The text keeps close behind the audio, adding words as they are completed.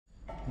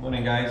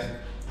Morning guys.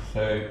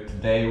 So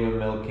today we're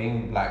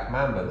milking black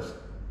mambas.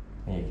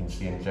 And you can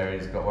see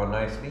Jerry's got one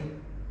nicely,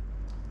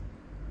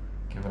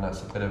 giving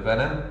us a bit of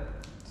venom.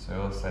 So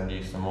we'll send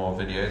you some more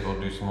videos,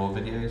 we'll do some more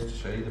videos to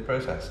show you the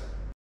process.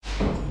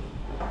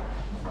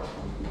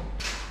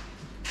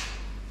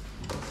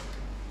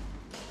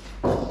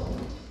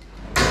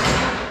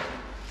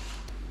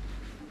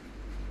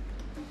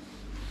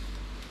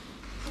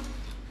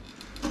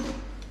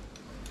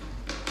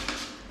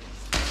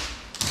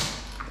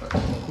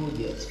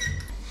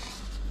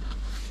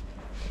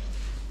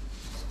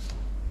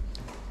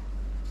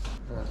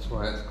 That's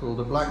why it's called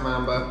a black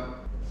mamba.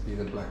 See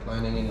the black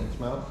lining in its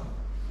mouth?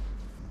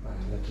 By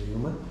a little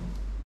human.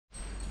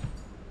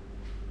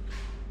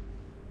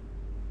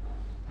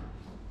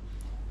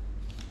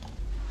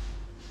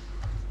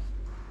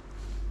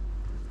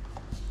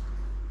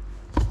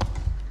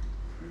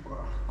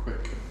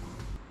 Quick.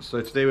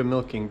 So today we're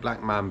milking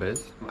black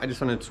mambas. I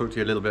just wanted to talk to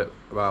you a little bit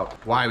about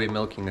why we're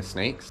milking the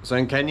snakes. So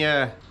in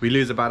Kenya, we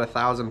lose about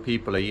 1,000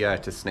 people a year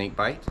to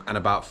snakebite, and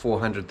about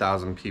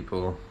 400,000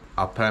 people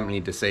are permanently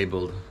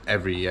disabled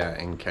every year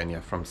in Kenya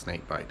from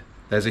snakebite.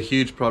 There's a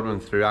huge problem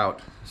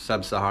throughout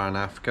sub-Saharan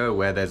Africa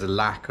where there's a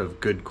lack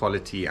of good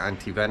quality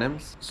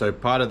antivenoms. So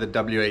part of the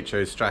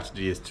WHO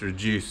strategy is to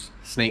reduce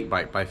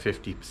snakebite by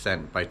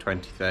 50% by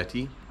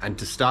 2030. And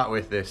to start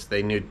with this,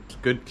 they need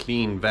good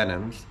clean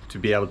venoms to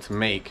be able to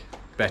make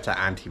better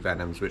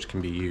antivenoms which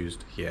can be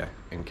used here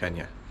in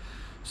Kenya.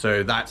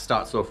 So that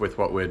starts off with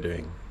what we're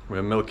doing.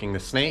 We're milking the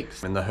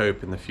snakes in the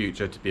hope in the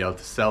future to be able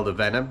to sell the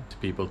venom to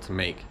people to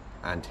make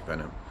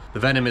antivenom. The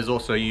venom is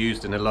also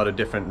used in a lot of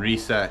different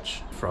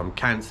research, from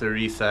cancer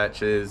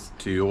researches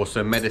to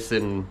also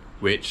medicine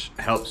which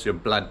helps your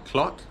blood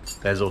clot.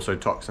 There's also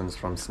toxins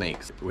from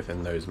snakes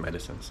within those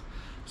medicines.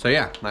 So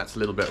yeah, that's a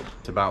little bit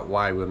about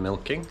why we're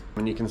milking.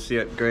 And you can see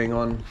it going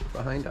on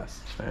behind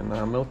us in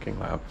our milking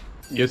lab.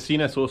 You've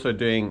seen us also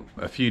doing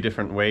a few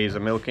different ways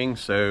of milking.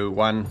 So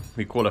one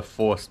we call a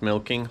forced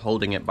milking,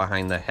 holding it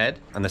behind the head.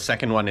 And the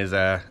second one is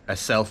a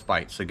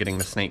self-bite, so getting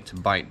the snake to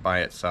bite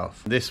by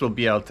itself. This will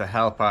be able to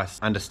help us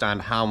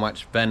understand how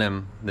much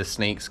venom the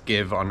snakes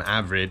give on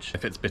average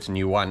if it's bitten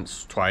you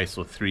once, twice,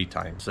 or 3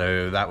 times.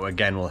 So that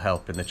again will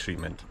help in the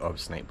treatment of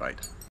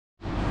snakebite.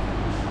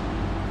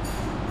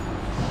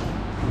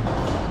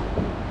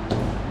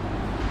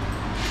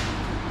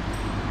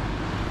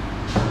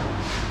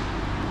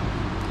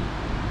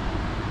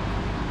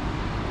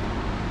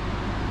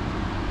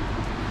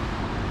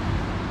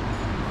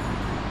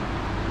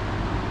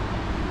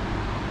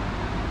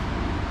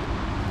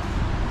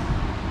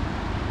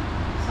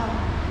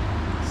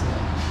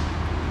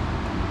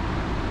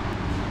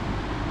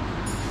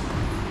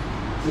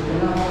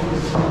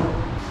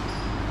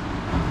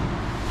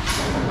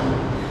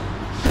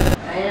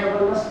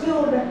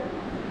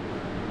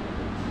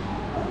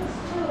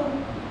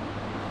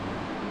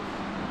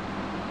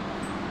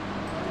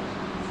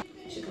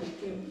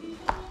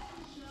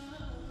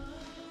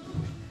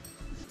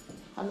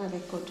 Ana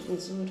rekodi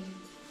vizuri.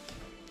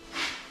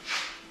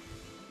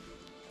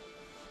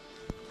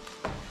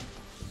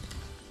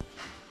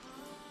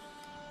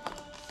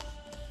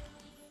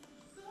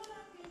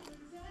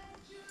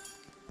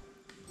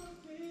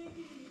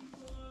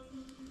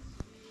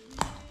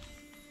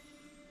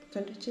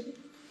 Twende chini.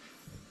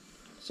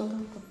 Songa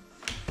huko.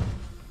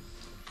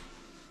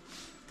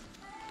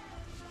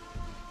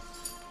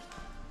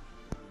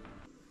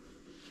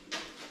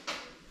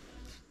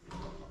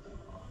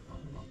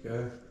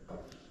 Go.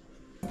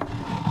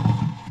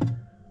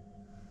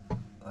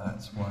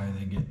 That's why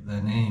they get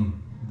their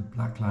name, the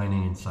black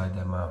lining inside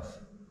their mouth.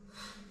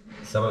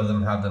 Some of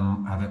them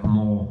have it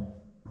more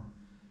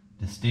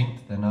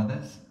distinct than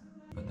others,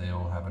 but they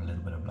all have a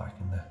little bit of black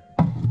in there.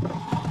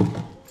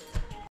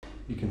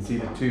 You can see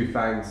the 2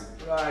 fangs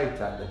right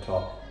at the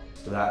top.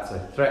 So that's a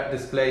threat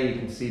display. You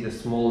can see the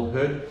small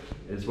hood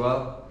as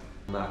well,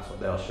 and that's what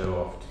they'll show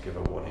off to give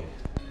a warning.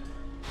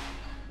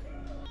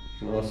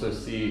 You can also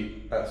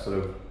see that sort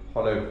of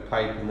hollow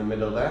pipe in the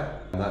middle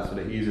there, and that's what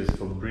it uses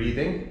for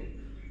breathing.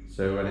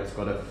 So when it's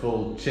got a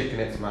full chick in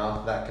its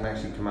mouth, that can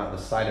actually come out the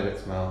side of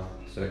its mouth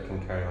so it can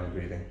carry on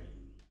breathing.